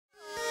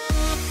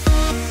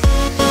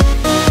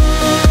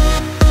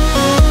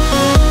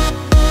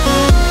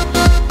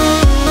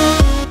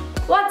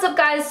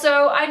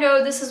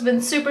know this has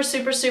been super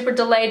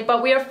delayed,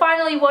 but we are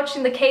finally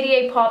watching the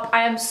KDA pop.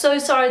 I am so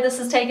sorry this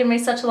has taken me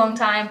such a long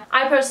time.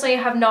 I personally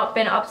have not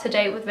been up to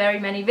date with very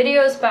many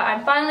videos, but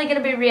I'm finally going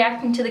to be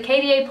reacting to the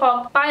KDA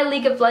pop by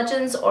League of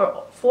Legends,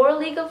 or for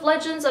League of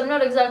Legends. I'm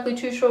not exactly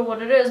too sure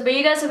what it is, but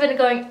you guys have been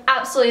going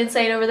absolutely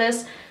insane over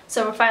this,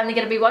 so we're finally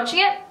going to be watching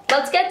it.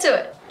 Let's get to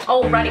it.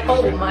 Alrighty.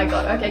 Oh my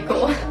god. Okay,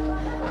 cool.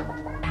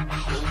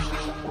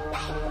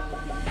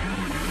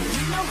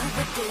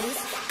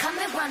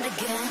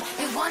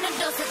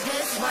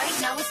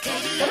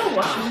 What a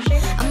washing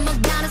machine. Oh,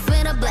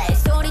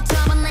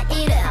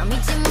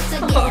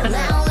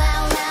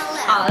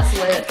 that's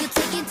lit.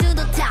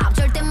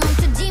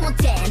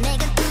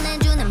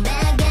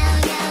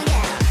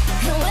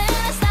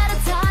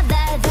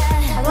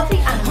 I love the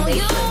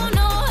animation.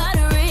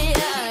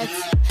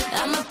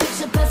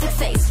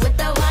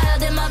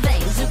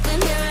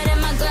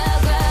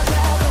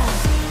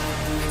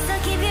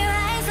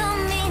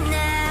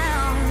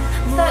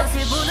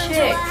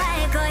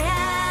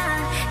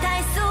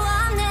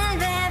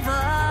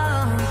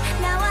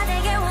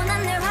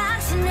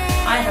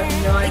 I have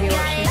no idea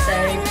what she's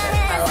saying, but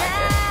I like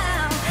it.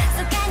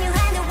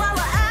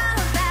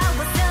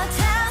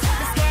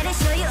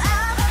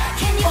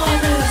 Oh,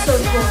 that was so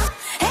cool.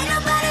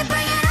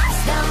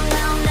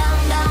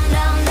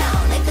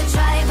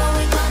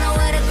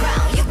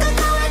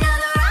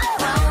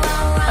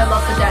 I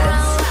love the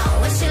dance.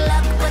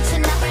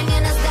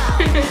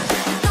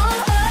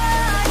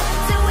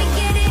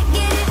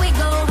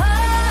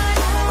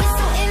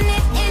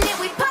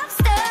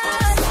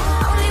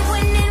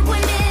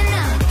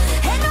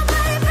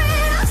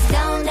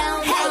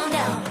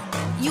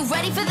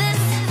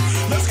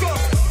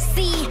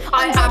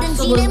 I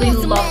absolutely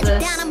love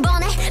this.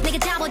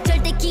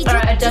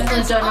 Alright, I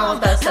definitely don't know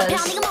what that says.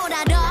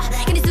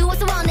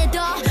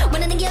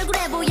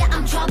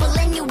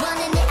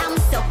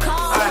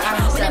 Alright, I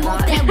understand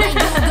that.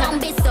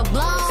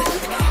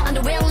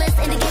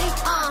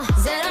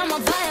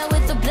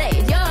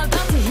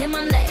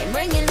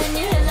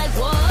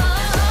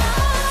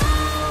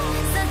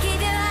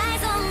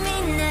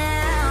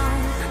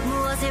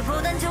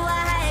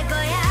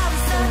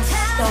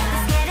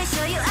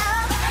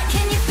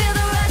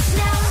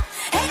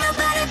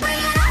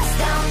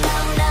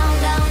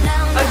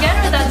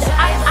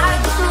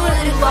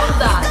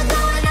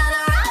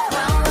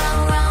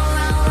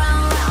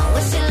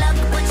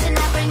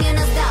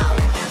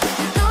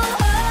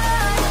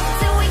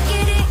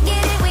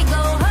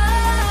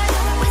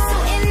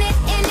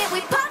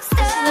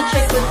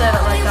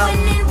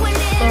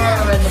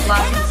 And the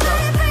black and stuff.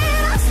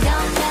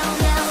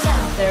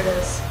 There it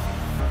is.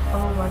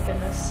 Oh my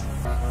goodness.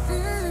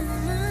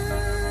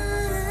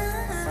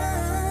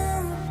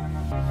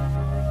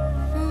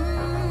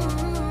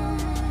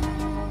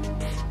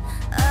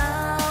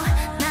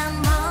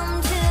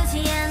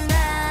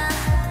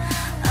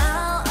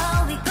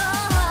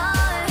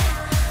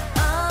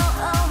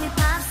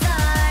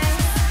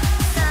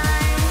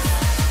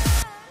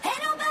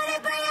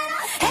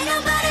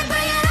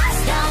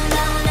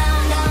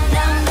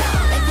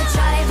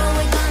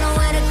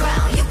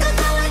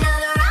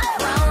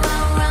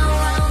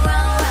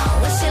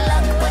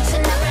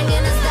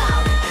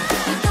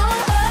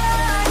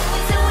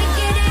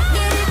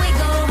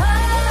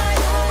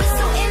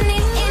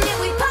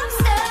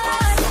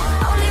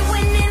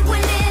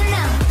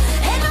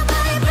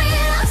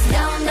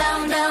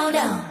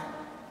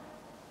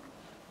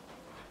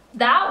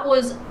 That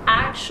was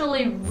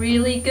actually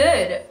really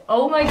good.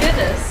 Oh my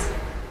goodness.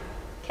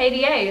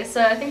 KDA,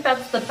 so I think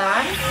that's the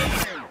band.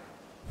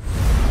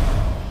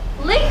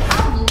 League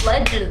of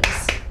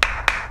Legends.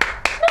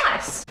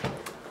 Nice.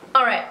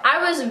 Alright,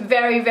 I was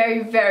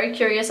very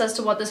curious as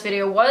to what this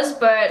video was,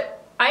 but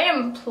I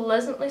am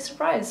pleasantly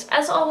surprised.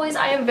 As always,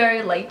 I am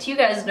very late. You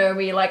guys know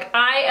me, like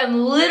I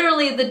am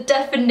literally the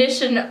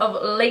definition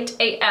of late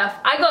AF.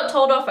 I got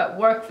told off at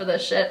work for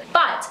this shit,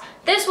 but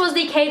this was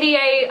the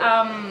KDA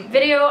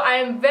video. I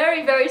am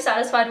very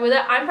satisfied with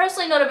it. I'm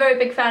personally not a very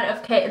big fan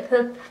of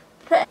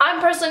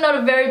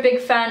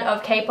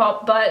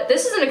K-pop, but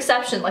this is an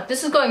exception. Like,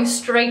 this is going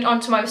straight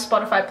onto my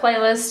Spotify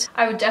playlist.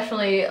 I would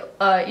definitely,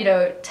 you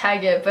know,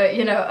 tag it, but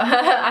you know,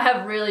 I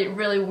have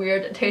really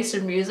weird taste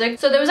in music.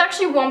 So there was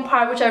actually one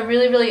part which I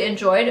really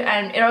enjoyed,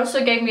 and it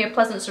also gave me a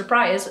pleasant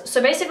surprise.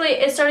 So basically,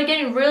 it started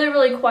getting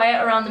really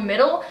quiet around the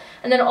middle,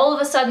 and then all of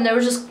a sudden there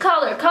was just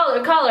color.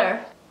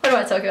 What am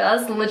I talking about?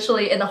 That's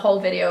literally in the whole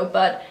video,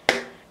 but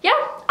yeah,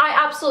 I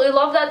absolutely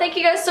love that. Thank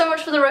you guys so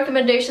much for the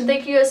recommendation.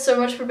 Thank you guys so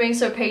much for being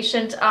so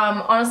patient.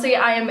 Honestly,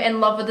 I am in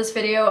love with this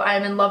video. I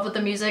am in love with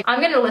the music.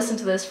 I'm gonna listen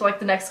to this for like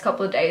the next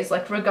couple of days,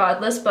 like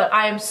regardless, but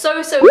I am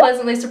so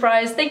pleasantly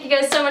surprised. Thank you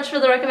guys so much for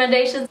the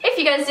recommendations. If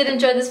you guys did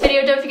enjoy this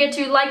video, don't forget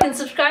to like and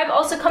subscribe.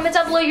 Also comment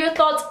down below your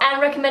thoughts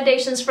and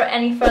recommendations for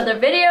any further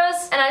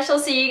videos, and I shall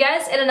see you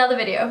guys in another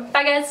video.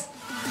 Bye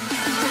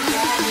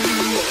guys.